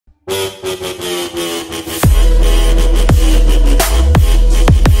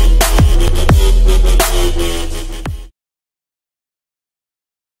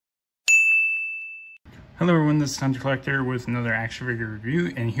Hello everyone, this is Hunter-Collector with another action figure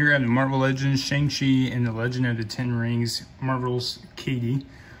review, and here I have the Marvel Legends Shang-Chi and the Legend of the Ten Rings, Marvel's Katy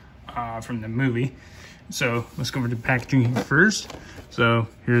from the movie. So let's go over to packaging here first. So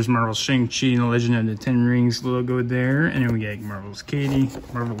here's Marvel's Shang-Chi and the Legend of the Ten Rings logo there, and then we get Marvel's Katy,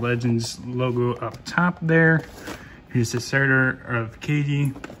 Marvel Legends logo up top there. Here's the starter of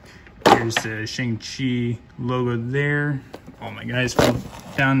Katy. Here's the Shang-Chi logo there. All my guys fall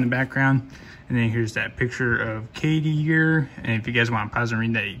down in the background. And then here's that picture of Katy here. And if you guys want to pause and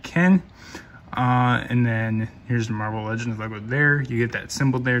read that, you can. And then here's the Marvel Legends logo there. You get that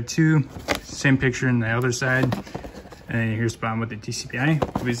symbol there too. Same picture on the other side. And here's the bottom with the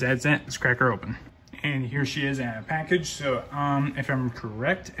TCPI. Besides that, let's crack her open. And here she is in a package. So if I'm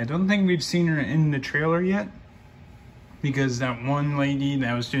correct, I don't think we've seen her in the trailer yet. Because that one lady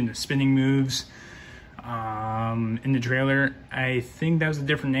that was doing the spinning moves in the trailer, I think that was a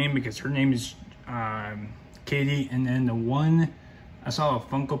different name because her name is Katy. And then the one, I saw a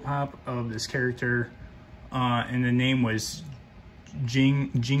Funko Pop of this character and the name was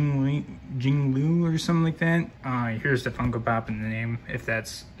Jing Lu or something like that. Here's the Funko Pop and the name if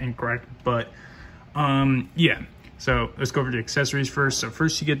that's incorrect, but yeah. So let's go over to accessories first. So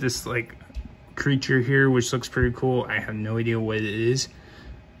first you get this like creature here, which looks pretty cool. I have no idea what it is.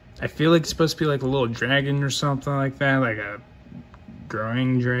 I feel like it's supposed to be like a little dragon or something like that, like a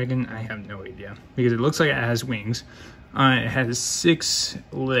growing dragon. I have no idea because it looks like it has wings. It has 6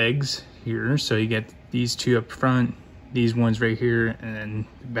 legs here, so you get these 2 up front, these ones right here, and then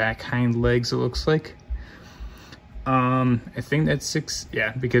the back hind legs it looks like. I think that's 6,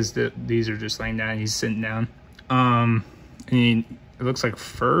 yeah, because these are just laying down, he's sitting down. And it looks like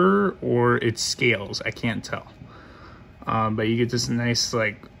fur or it's scales, I can't tell. But you get this nice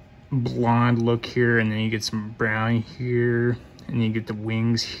like blonde look here, and then you get some brown here, and you get the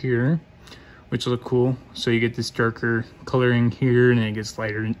wings here, which look cool. So you get this darker coloring here, and then it gets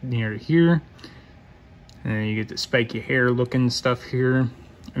lighter near here, and then you get the spiky hair looking stuff here,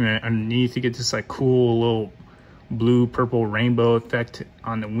 and then underneath you get this like cool little blue purple rainbow effect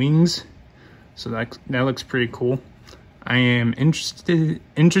on the wings. So that looks pretty cool. I am interested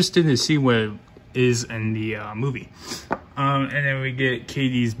to see what it is in the movie. And then we get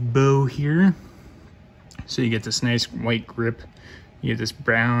Katy's bow here. So you get this nice white grip. You get this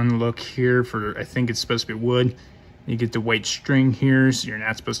brown look here for, I think it's supposed to be wood. You get the white string here, so you're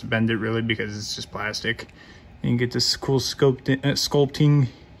not supposed to bend it really because it's just plastic. And you get this cool sculpting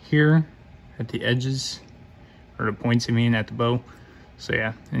here at the edges, or the points I mean at the bow. So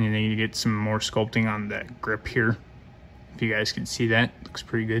yeah, and then you get some more sculpting on that grip here. If you guys can see that, looks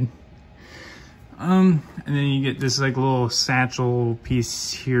pretty good. And then you get this like little satchel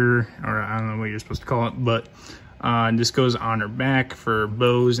piece here, or I don't know what you're supposed to call it, but this goes on her back for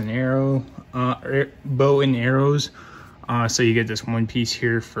bows and bow and arrows. So you get this one piece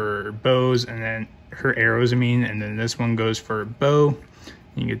here for bows, and then her arrows, and then this one goes for a bow.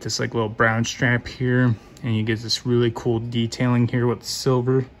 You get this like little brown strap here, and you get this really cool detailing here with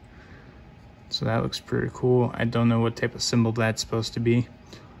silver. So that looks pretty cool. I don't know what type of symbol that's supposed to be.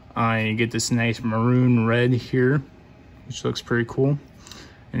 You get this nice maroon red here, which looks pretty cool.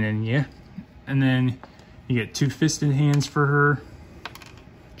 And then, yeah. And then you get 2 fisted hands for her.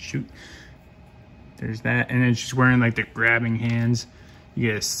 Shoot. There's that. And then she's wearing like the grabbing hands. You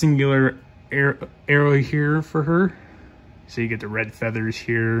get a singular arrow here for her. So you get the red feathers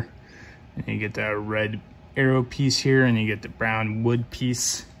here. And you get the red arrow piece here. And you get the brown wood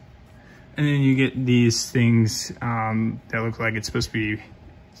piece. And then you get these things that look like it's supposed to be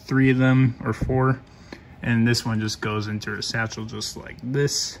 3 of them or 4, and this one just goes into a satchel just like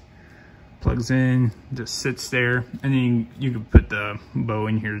this, plugs in, just sits there, and then you can put the bow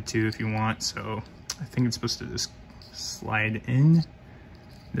in here too if you want. So I think it's supposed to just slide in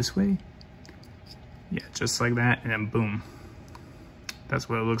this way, yeah, just like that, and then boom, that's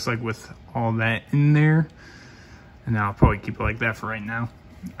what it looks like with all that in there. And I'll probably keep it like that for right now.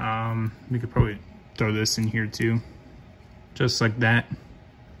 We could probably throw this in here too, just like that.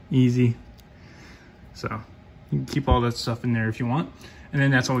 Easy. So you can keep all that stuff in there if you want. And then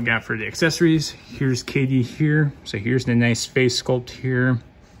that's all we got for the accessories. Here's Katy here. So here's the nice face sculpt here.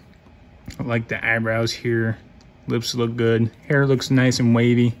 I like the eyebrows here. Lips look good. Hair looks nice and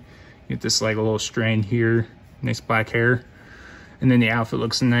wavy. You get this like a little strand here. Nice black hair. And then the outfit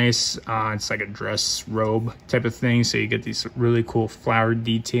looks nice. It's like a dress robe type of thing. So you get these really cool flower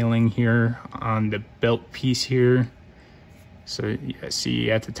detailing here on the belt piece here. So yeah, see,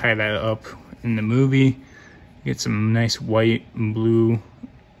 you have to tie that up in the movie. You get some nice white and blue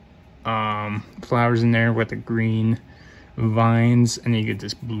flowers in there with the green vines, and then you get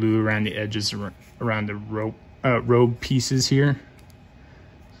this blue around the edges, around the robe pieces here.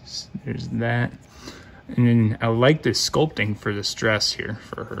 So there's that. And then I like the sculpting for this dress here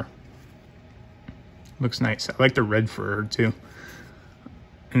for her. Looks nice. I like the red for her too.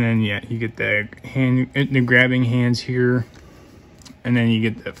 And then yeah, you get the grabbing hands here. And then you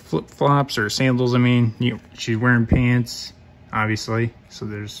get the flip-flops or sandals. I mean, she's wearing pants, obviously. So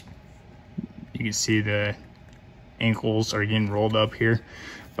you can see the ankles are getting rolled up here.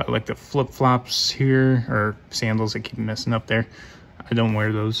 But I like the flip-flops here, or sandals. I keep messing up there. I don't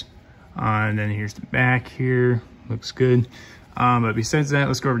wear those. And then here's the back here. Looks good. But besides that,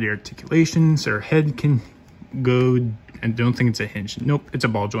 let's go over the articulations. Her head can go, I don't think it's a hinge. Nope, it's a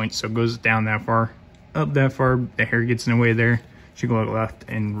ball joint. So it goes down that far, up that far. The hair gets in the way there. She can go left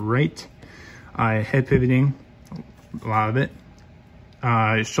and right. Head pivoting, a lot of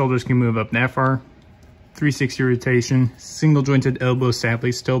it. Shoulders can move up that far. 360 rotation. Single jointed elbow,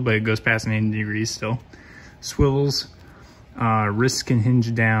 sadly still, but it goes past 90 degrees still. Swivels. Wrists can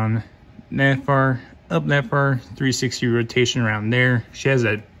hinge down that far, up that far. 360 rotation around there. She has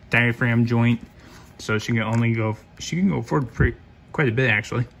a diaphragm joint, so she can go forward quite a bit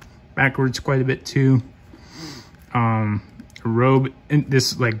actually. Backwards quite a bit too. Robe, and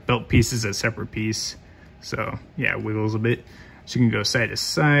this like belt piece is a separate piece, so yeah, it wiggles a bit. She can go side to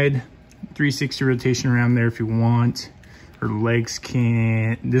side, 360 rotation around there if you want. Her legs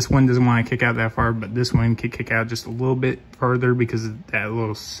can't, this one doesn't want to kick out that far, but this one can kick out just a little bit farther because of that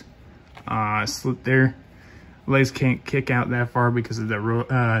little slit there. Legs can't kick out that far because of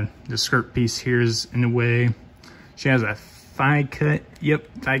the skirt piece here is in the way. She has a thigh cut, yep,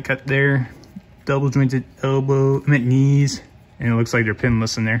 thigh cut there. Double jointed knees, and it looks like they're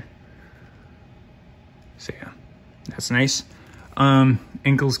pinless in there. So yeah, that's nice.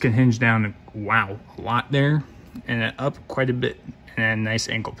 Ankles can hinge down, wow, a lot there, and then up quite a bit, and then nice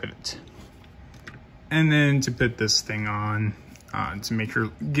ankle pivot. And then to put this thing on, to make her,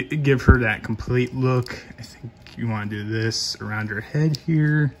 give her that complete look, I think you want to do this around her head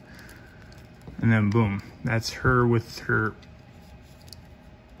here, and then boom, that's her with her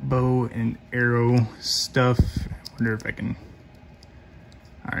bow and arrow stuff. I wonder if I can,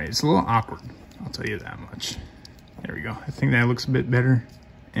 all right, it's a little awkward, I'll tell you that much. There we go. I think that looks a bit better.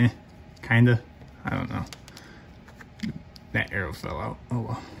 Kinda. I don't know. That arrow fell out. Oh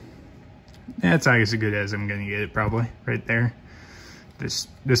well. That's I guess as good as I'm gonna get it probably right there. This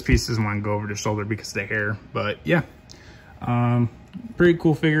piece doesn't want to go over the shoulder because of the hair, but yeah. Pretty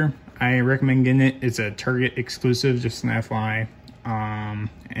cool figure. I recommend getting it. It's a Target exclusive, just an FYI.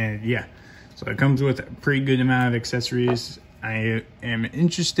 And yeah, so it comes with a pretty good amount of accessories. I am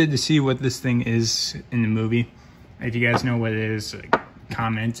interested to see what this thing is in the movie. If you guys know what it is,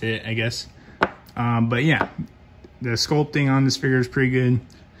 comment it, I guess. But yeah, the sculpting on this figure is pretty good.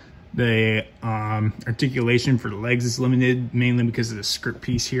 The articulation for the legs is limited, mainly because of the skirt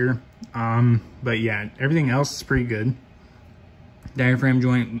piece here. But yeah, everything else is pretty good. Diaphragm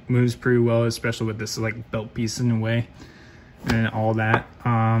joint moves pretty well, especially with this like belt piece in the way and all that.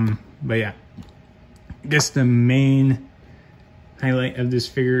 But yeah, I guess the main highlight of this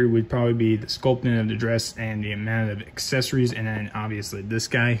figure would probably be the sculpting of the dress and the amount of accessories, and then obviously this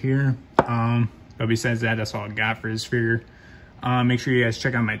guy here. But besides that, that's all I got for this figure. Make sure you guys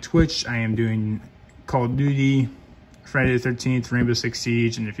check out my Twitch. I am doing Call of Duty, Friday the 13th, Rainbow Six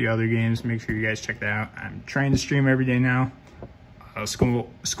Siege, and a few other games. Make sure you guys check that out. I'm trying to stream every day now.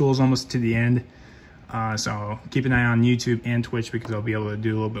 School's almost to the end. So keep an eye on YouTube and Twitch because I'll be able to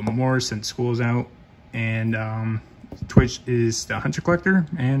do a little bit more since school's out. And Twitch is the Hunter Collector,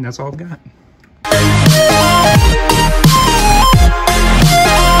 and that's all I've got.